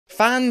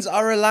Fans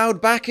are allowed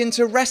back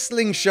into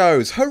wrestling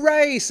shows.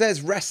 Hooray,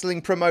 says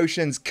Wrestling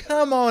Promotions.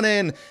 Come on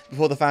in.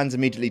 Before the fans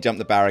immediately jump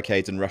the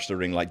barricades and rush the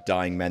ring like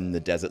dying men in the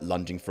desert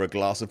lunging for a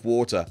glass of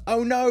water.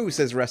 Oh no,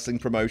 says Wrestling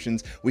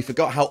Promotions. We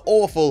forgot how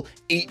awful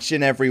each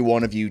and every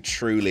one of you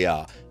truly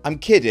are. I'm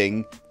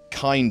kidding.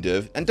 Kind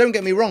of. And don't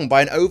get me wrong,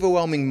 by an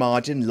overwhelming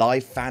margin,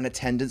 live fan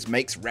attendance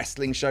makes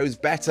wrestling shows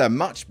better,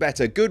 much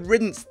better. Good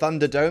riddance,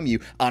 Thunderdome, you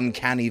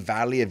uncanny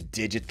valley of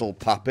digital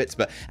puppets.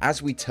 But as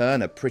we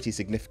turn a pretty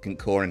significant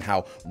corner in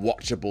how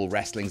watchable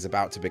wrestling's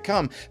about to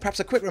become,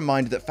 perhaps a quick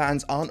reminder that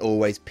fans aren't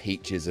always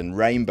peaches and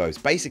rainbows.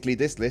 Basically,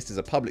 this list is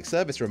a public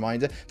service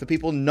reminder for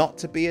people not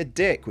to be a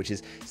dick, which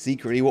is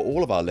secretly what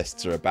all of our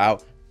lists are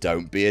about.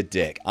 Don't be a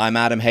dick. I'm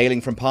Adam, hailing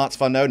from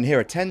PartsFUNknown, and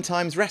here are 10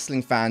 times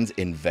wrestling fans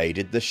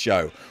invaded the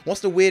show. What's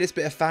the weirdest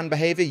bit of fan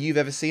behaviour you've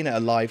ever seen at a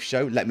live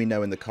show? Let me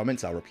know in the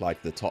comments. I'll reply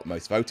to the top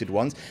most voted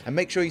ones. And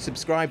make sure you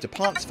subscribe to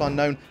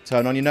PartsFUNknown,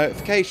 turn on your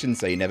notifications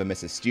so you never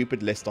miss a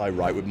stupid list I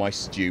write with my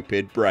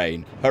stupid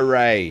brain.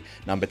 Hooray!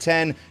 Number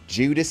 10,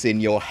 Judas in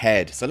your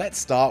head. So let's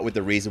start with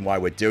the reason why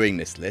we're doing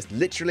this list.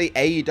 Literally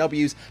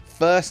AEW's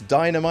first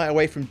Dynamite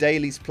away from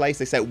Daly's place.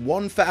 They set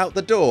one foot out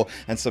the door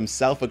and some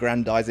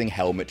self-aggrandizing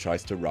helmet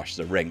tries to rush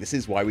the ring. This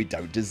is why we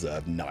don't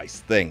deserve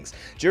nice things.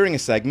 During a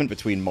segment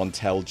between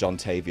Montel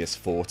Jontavius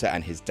Forte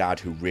and his dad,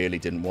 who really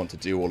didn't want to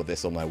do all of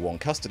this on their one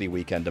custody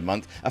weekend a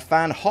month, a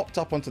fan hopped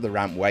up onto the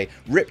rampway,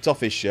 ripped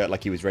off his shirt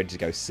like he was ready to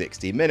go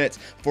 60 minutes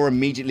before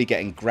immediately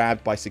getting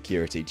grabbed by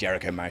security.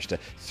 Jericho managed to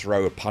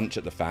throw a punch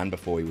at the fan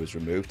before he was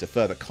removed. To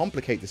further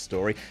complicate the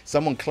story,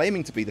 someone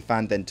claiming to be the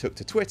fan then took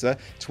to Twitter,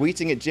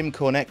 tweeting at Jim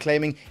Cornette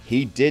claiming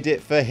he did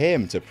it for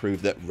him to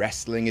prove that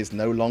wrestling is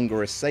no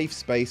longer a safe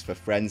space for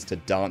friends to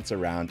dance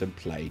around and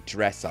play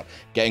dress up.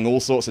 Getting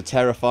all sorts of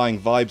terrifying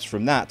vibes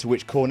from that, to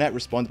which Cornette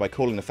responded by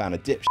calling the fan a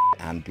dipshit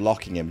and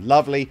blocking him.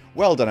 Lovely.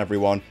 Well done,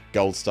 everyone.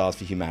 Gold stars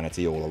for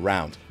humanity all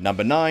around.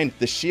 Number 9,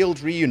 The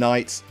Shield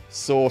reunites.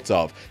 Sort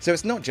of. So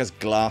it's not just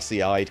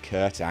glassy-eyed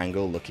Kurt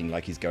Angle looking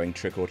like he's going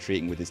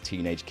trick-or-treating with his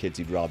teenage kids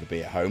who'd rather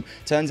be at home.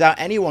 Turns out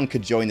anyone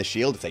could join the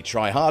Shield if they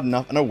try hard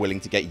enough and are willing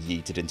to get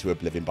yeeted into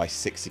oblivion by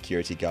 6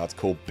 security guards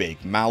called Big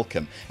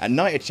Malcolm. At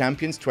Night of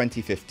Champions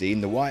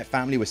 2015, the Wyatt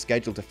family was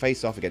scheduled to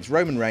face off against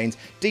Roman Reigns,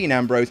 Dean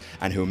Ambrose,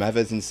 and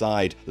whomever's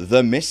inside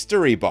the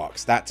mystery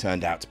box. That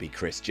turned out to be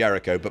Chris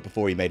Jericho, but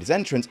before he made his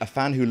entrance, a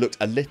fan who looked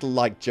a little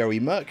like Joey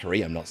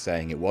Mercury, I'm not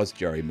saying it was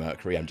Joey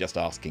Mercury, I'm just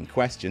asking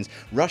questions,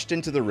 rushed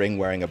into the ring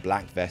wearing a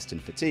black vest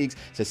and fatigues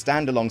to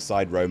stand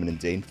alongside Roman and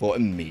Dean for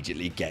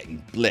immediately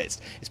getting blitzed.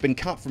 It's been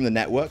cut from the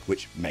network,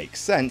 which makes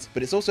sense,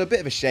 but it's also a bit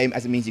of a shame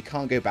as it means you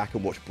can't go back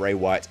and watch Bray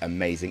Wyatt's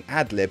amazing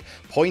ad-lib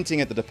pointing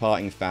at the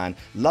departing fan,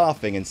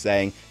 laughing and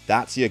saying,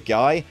 "That's your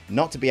guy?"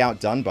 Not to be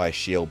outdone by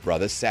Shield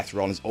brothers, Seth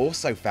Rollins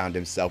also found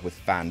himself with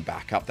fan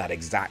backup that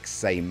exact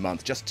same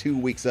month, just 2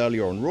 weeks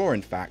earlier on Raw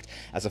in fact,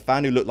 as a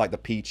fan who looked like the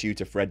Pichu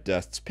to Fred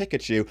Durst's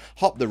Pikachu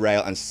hopped the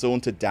rail and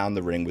sauntered down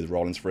the ring with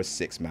Rollins for a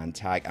 6-man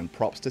tag, and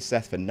props to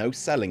Seth for no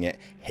selling it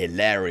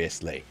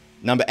hilariously.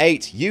 Number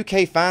 8,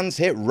 UK fans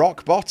hit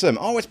rock bottom.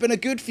 Oh, it's been a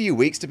good few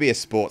weeks to be a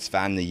sports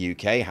fan in the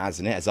UK,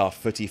 hasn't it? As our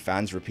footy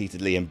fans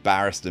repeatedly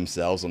embarrassed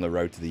themselves on the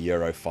road to the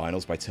Euro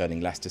finals by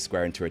turning Leicester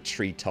Square into a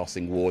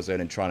tree-tossing war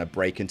zone and trying to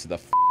break into the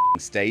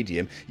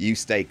stadium. You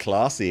stay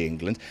classy,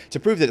 England. To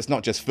prove that it's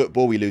not just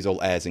football we lose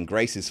all airs and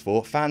graces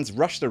for, fans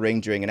rushed the ring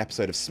during an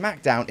episode of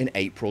SmackDown in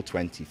April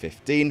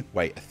 2015.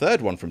 Wait, a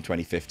third one from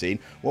 2015?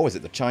 What was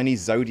it, the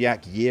Chinese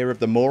Zodiac Year of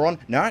the Moron?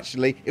 No,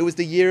 actually, it was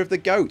the Year of the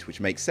Goat,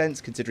 which makes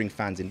sense considering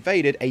fans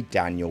invaded a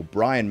Daniel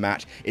Bryan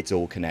match. It's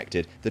all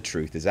connected. The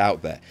truth is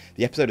out there.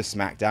 The episode of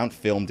SmackDown,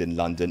 filmed in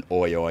London,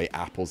 oi oi,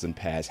 apples and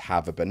pears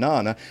have a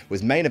banana,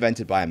 was main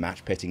evented by a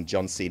match pitting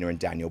John Cena and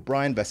Daniel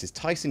Bryan versus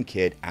Tyson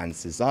Kidd and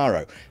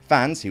Cesaro.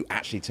 Fans, who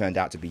actually turned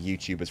out to be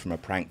YouTubers from a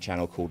prank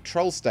channel called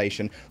Troll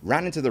Station,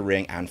 ran into the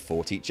ring and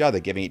fought each other,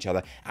 giving each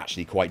other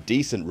actually quite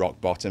decent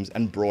rock bottoms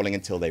and brawling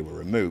until they were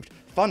removed.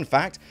 Fun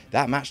fact,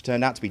 that match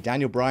turned out to be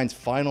Daniel Bryan's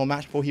final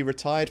match before he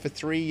retired for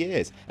 3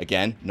 years.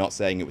 Again, not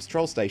saying it was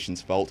Troll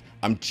Station's fault,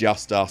 I'm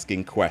just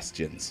asking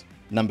questions.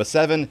 Number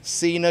 7,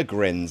 Cena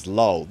grins,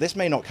 lol. This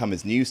may not come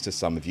as news to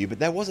some of you, but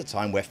there was a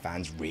time where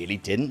fans really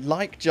didn't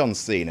like John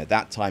Cena.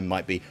 That time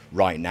might be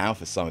right now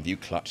for some of you,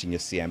 clutching your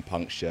CM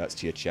Punk shirts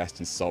to your chest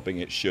and sobbing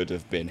it should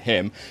have been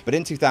him. But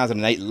in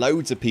 2008,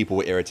 loads of people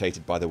were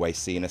irritated by the way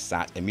Cena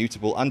sat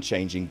immutable,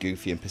 unchanging,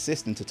 goofy and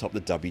persistent atop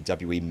the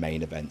WWE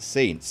main event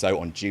scene. So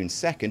on June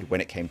 2nd,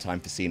 when it came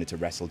time for Cena to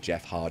wrestle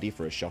Jeff Hardy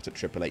for a shot at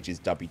Triple H's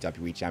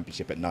WWE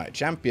Championship at Night of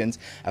Champions,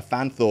 a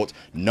fan thought,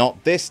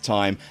 not this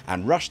time,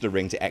 and rushed the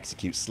ring to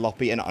execute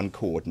sloppy and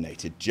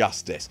uncoordinated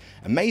justice.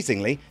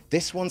 Amazingly,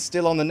 this one's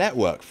still on the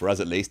network, for us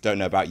at least, don't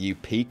know about you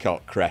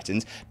peacock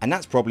cretins, and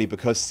that's probably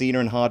because Cena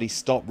and Hardy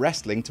stopped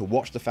wrestling to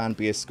watch the fan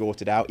be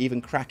escorted out,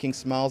 even cracking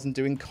smiles and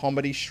doing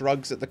comedy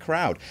shrugs at the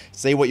crowd.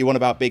 Say what you want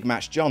about Big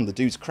Match John, the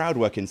dude's crowd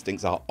work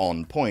instincts are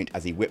on point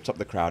as he whipped up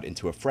the crowd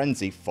into a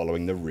frenzy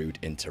following the rude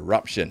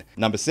interruption.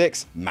 Number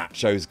 6,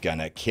 macho's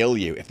gonna kill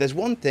you. If there's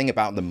one thing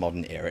about the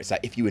modern era, it's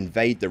that if you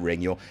invade the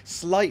ring, you're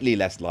slightly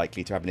less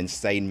likely to have an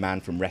insane man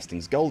from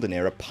wrestling's golden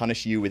Modern Era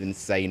punish you with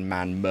insane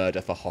man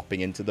murder for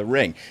hopping into the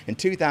ring. In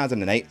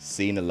 2008,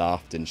 Cena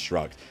laughed and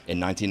shrugged. In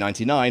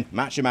 1999,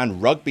 Macho Man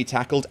rugby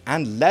tackled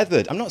and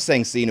leathered. I'm not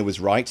saying Cena was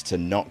right to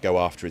not go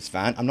after his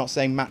fan. I'm not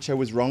saying Macho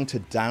was wrong to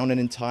down an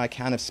entire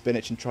can of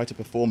spinach and try to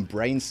perform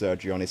brain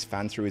surgery on his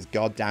fan through his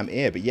goddamn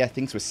ear. But yeah,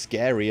 things were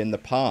scary in the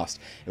past.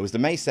 It was the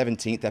May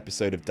 17th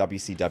episode of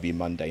WCW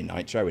Monday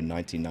Nitro in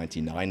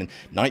 1999, and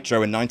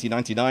Nitro in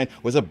 1999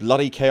 was a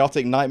bloody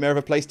chaotic nightmare of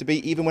a place to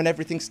be even when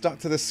everything stuck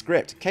to the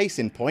script. Case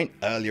in point,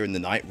 earlier in the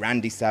night,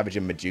 Randy Savage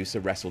and Medusa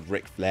wrestled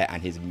Ric Flair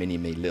and his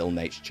mini-me Lil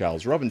Nate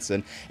Charles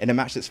Robinson in a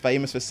match that's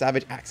famous for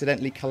Savage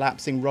accidentally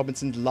collapsing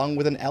Robinson's lung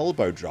with an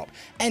elbow drop.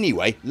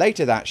 Anyway,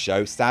 later that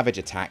show, Savage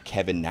attacked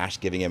Kevin Nash,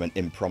 giving him an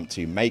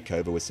impromptu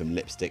makeover with some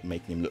lipstick,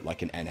 making him look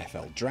like an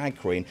NFL drag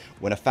queen,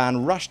 when a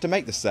fan rushed to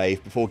make the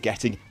save before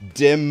getting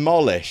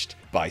demolished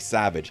by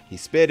Savage. He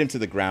speared him to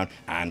the ground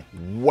and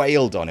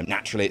wailed on him.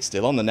 Naturally, it's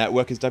still on the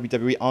network as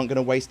WWE aren't going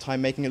to waste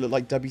time making it look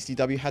like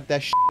WCW had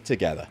their shit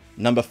together.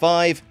 Number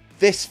 5,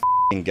 this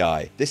f***ing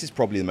guy. This is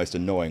probably the most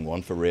annoying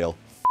one for real.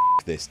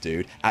 This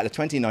dude. At the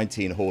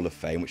 2019 Hall of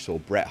Fame, which saw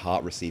Bret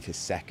Hart receive his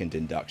second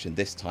induction,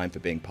 this time for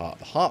being part of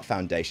the Hart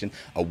Foundation,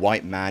 a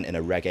white man in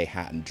a reggae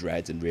hat and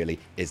dreads, and really,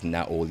 isn't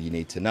that all you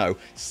need to know,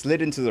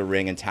 slid into the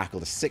ring and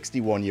tackled a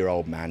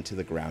 61-year-old man to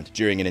the ground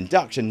during an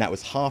induction that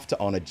was half to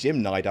honor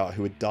Jim Neidhart,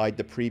 who had died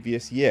the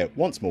previous year,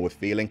 once more with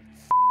feeling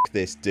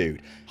this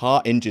dude.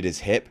 Hart injured his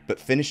hip, but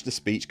finished the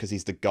speech because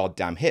he's the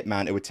goddamn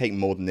hitman. It would take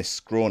more than this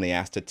scrawny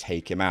ass to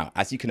take him out.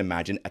 As you can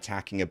imagine,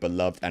 attacking a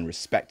beloved and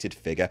respected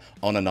figure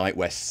on a night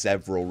where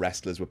several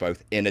wrestlers were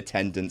both in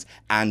attendance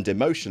and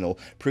emotional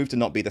proved to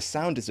not be the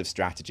soundest of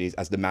strategies,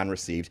 as the man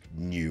received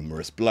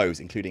numerous blows,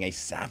 including a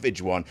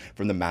savage one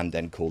from the man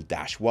then called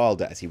Dash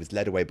Wilder, as he was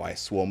led away by a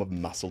swarm of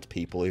muscled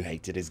people who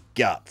hated his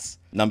guts.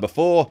 Number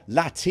 4,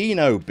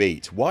 Latino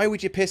beat. Why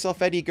would you piss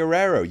off Eddie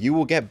Guerrero? You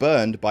will get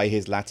burned by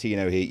his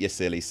Latino heat, you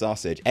silly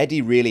sausage.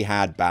 Eddie really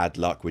had bad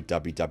luck with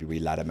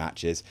WWE ladder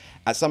matches.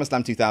 At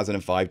SummerSlam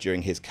 2005,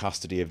 during his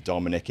custody of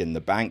Dominic in the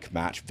Bank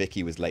match,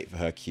 Vicky was late for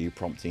her cue,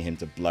 prompting him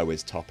to blow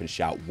his top and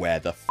shout, "Where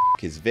the f***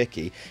 is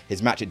Vicky?"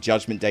 His match at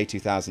Judgment Day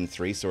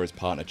 2003 saw his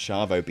partner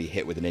Chavo be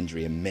hit with an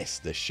injury and miss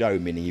the show,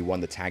 meaning he won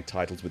the tag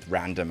titles with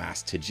random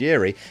ass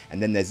Tajiri.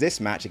 And then there's this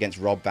match against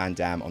Rob Van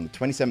Dam on the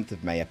 27th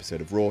of May episode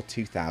of Raw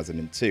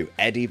 2002.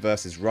 Eddie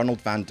versus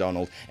Ronald Van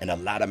Donald in a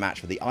ladder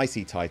match for the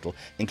IC title,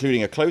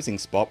 including a closing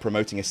spot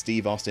promoting a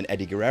Steve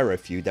Austin-Eddie Guerrero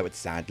feud that would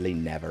sadly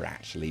never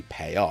actually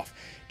pay off.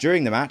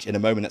 During the match, in a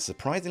moment that's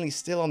surprisingly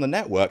still on the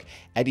network,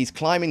 Eddie's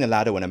climbing the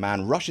ladder when a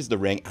man rushes the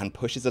ring and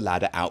pushes a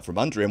ladder out from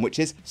under him, which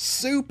is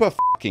super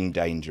fucking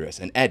dangerous.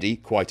 And Eddie,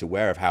 quite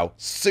aware of how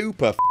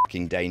super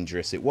fucking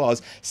dangerous it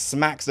was,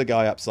 smacks the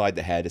guy upside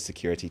the head as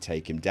security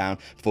take him down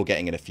before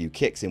getting in a few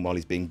kicks in while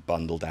he's being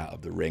bundled out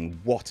of the ring.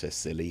 What a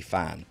silly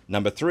fan.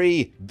 Number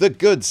 3, the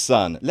good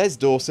son. Les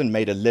Dawson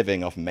made a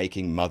living off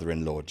making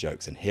mother-in-law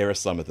jokes, and here are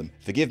some of them.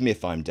 Forgive me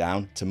if I'm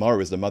down.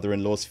 Tomorrow is the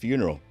mother-in-law's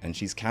funeral, and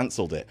she's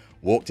cancelled it.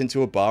 Walked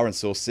into a bar and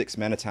saw 6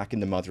 men attacking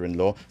the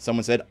mother-in-law.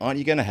 Someone said, "Aren't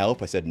you going to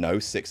help?" I said, "No,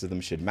 6 of them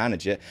should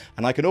manage it."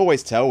 And I can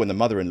always tell when the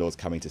mother-in-law's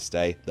coming to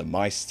stay, the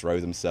mice throw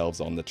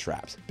themselves on the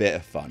traps. Bit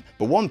of fun.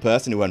 But one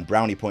person who earned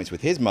brownie points with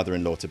his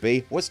mother-in-law to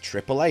be was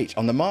Triple H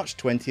on the March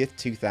 20th,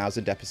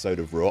 2000 episode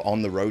of Raw,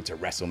 on the road to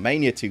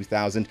WrestleMania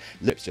 2000,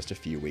 lips just a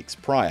few weeks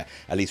prior.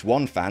 At least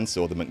one fan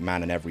saw the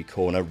McMahon in every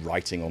corner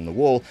writing on the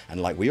wall,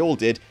 and like we all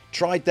did,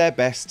 tried their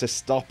best to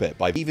stop it.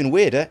 By even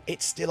weirder,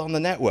 it's still on the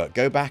network.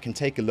 Go back and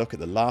take a look at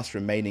the last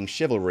remaining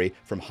chivalry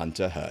from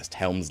Hunter Hearst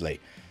Helmsley.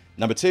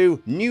 Number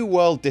 2, New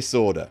World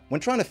Disorder.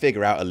 When trying to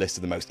figure out a list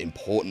of the most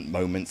important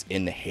moments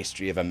in the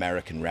history of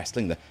American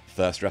wrestling, the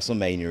first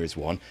WrestleMania is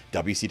one,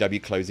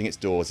 WCW closing its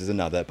doors is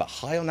another, but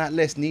high on that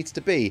list needs to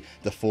be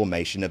the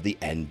formation of the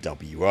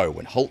NWO,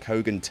 when Hulk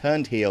Hogan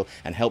turned heel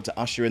and helped to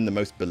usher in the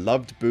most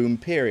beloved boom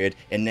period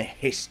in the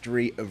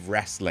history of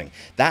wrestling.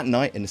 That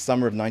night in the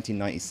summer of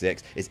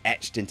 1996 is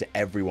etched into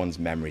everyone's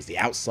memories. The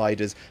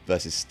Outsiders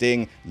versus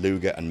Sting,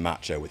 Luger and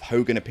Macho, with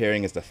Hogan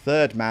appearing as the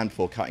third man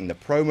before cutting the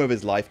promo of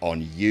his life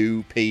on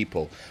 "You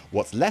People."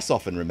 What's less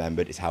often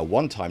remembered is how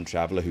one time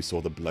traveler who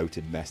saw the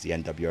bloated mess the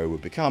NWO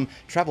would become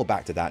traveled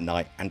back to that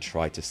night and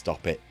tried to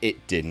stop it.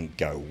 It didn't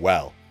go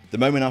well. The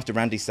moment after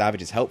Randy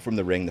Savage's help from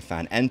the ring, the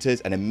fan enters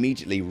and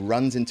immediately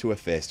runs into a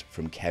fist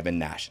from Kevin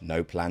Nash.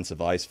 No plan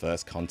survives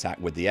first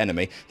contact with the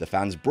enemy. The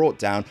fan's brought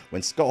down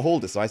when Scott Hall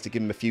decides to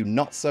give him a few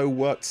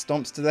not-so-worked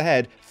stomps to the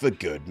head for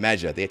good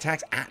measure. The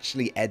attack's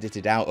actually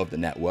edited out of the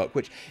network,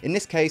 which in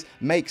this case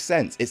makes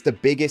sense. It's the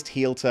biggest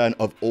heel turn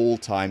of all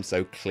time,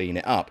 so clean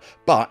it up.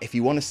 But if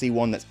you want to see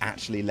one that's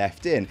actually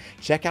left in,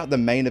 check out the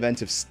main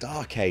event of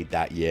Starrcade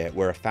that year,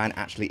 where a fan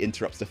actually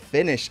interrupts the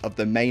finish of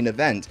the main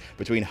event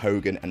between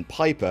Hogan and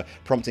Piper,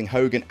 prompting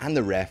Hogan and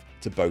the ref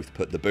to both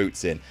put the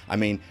boots in. I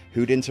mean,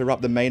 who'd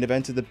interrupt the main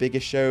event of the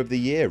biggest show of the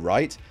year,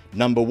 right?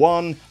 Number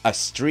 1, a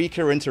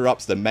streaker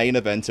interrupts the main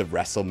event of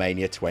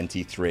WrestleMania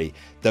 23.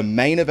 The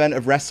main event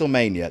of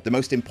WrestleMania, the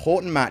most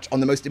important match on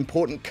the most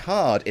important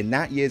card in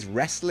that year's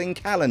wrestling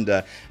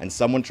calendar, and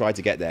someone tried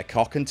to get their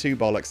cock and two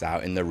bollocks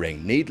out in the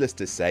ring. Needless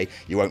to say,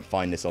 you won't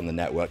find this on the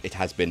network. It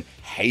has been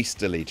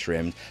hastily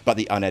trimmed, but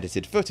the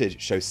unedited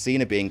footage shows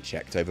Cena being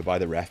checked over by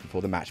the ref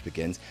before the match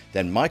begins,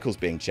 then Michaels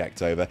being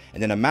checked over,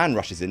 and then a man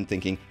rushes in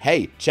thinking,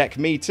 hey, check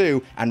me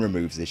too, and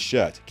removes his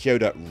shirt.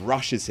 Kyoto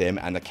rushes him,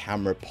 and the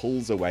camera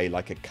pulls away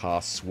like a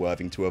car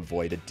swerving to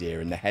avoid a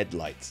deer in the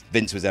headlights.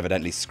 Vince was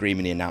evidently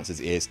screaming the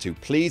announcer's ears to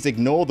please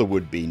ignore the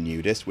would-be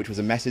nudist, which was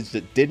a message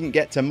that didn't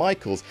get to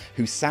Michaels,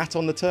 who sat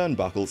on the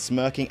turnbuckle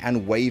smirking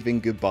and waving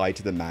goodbye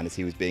to the man as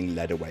he was being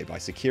led away by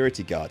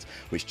security guards,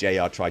 which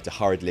JR tried to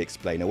hurriedly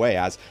explain away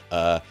as,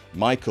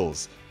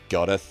 Michaels,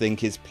 gotta think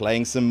he's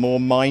playing some more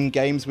mind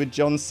games with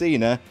John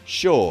Cena?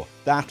 Sure,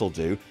 that'll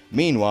do.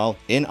 Meanwhile,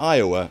 in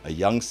Iowa, a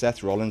young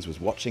Seth Rollins was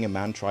watching a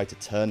man try to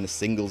turn the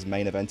singles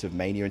main event of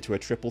Mania into a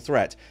triple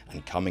threat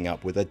and coming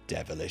up with a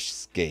devilish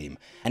scheme.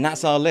 And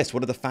that's our list.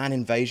 What are the fan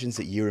invasions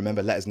that you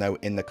remember? Let us know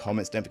in the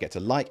comments. Don't forget to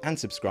like and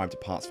subscribe to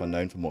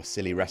PartsFUNknown for more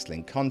silly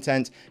wrestling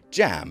content.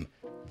 Jam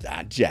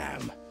that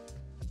jam.